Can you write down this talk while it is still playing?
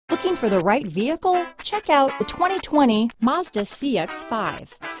Looking for the right vehicle? Check out the 2020 Mazda CX-5.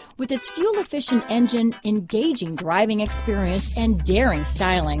 With its fuel-efficient engine, engaging driving experience, and daring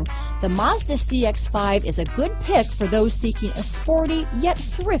styling, the Mazda CX-5 is a good pick for those seeking a sporty yet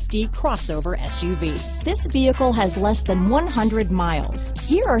thrifty crossover SUV. This vehicle has less than 100 miles.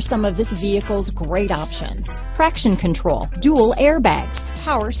 Here are some of this vehicle's great options: traction control, dual airbags,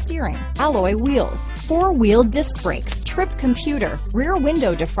 power steering, alloy wheels, four-wheel disc brakes, trip computer, rear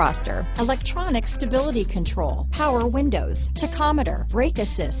window defroster, electronic stability control, power windows, tachometer, brake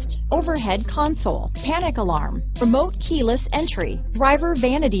assist, overhead console, panic alarm, remote keyless entry, driver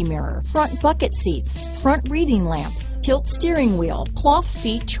vanity mirror, front bucket seats, front reading lamps, tilt steering wheel, cloth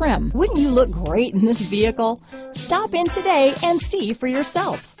seat trim. Wouldn't you look great in this vehicle? Stop in today and see for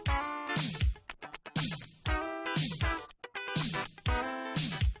yourself.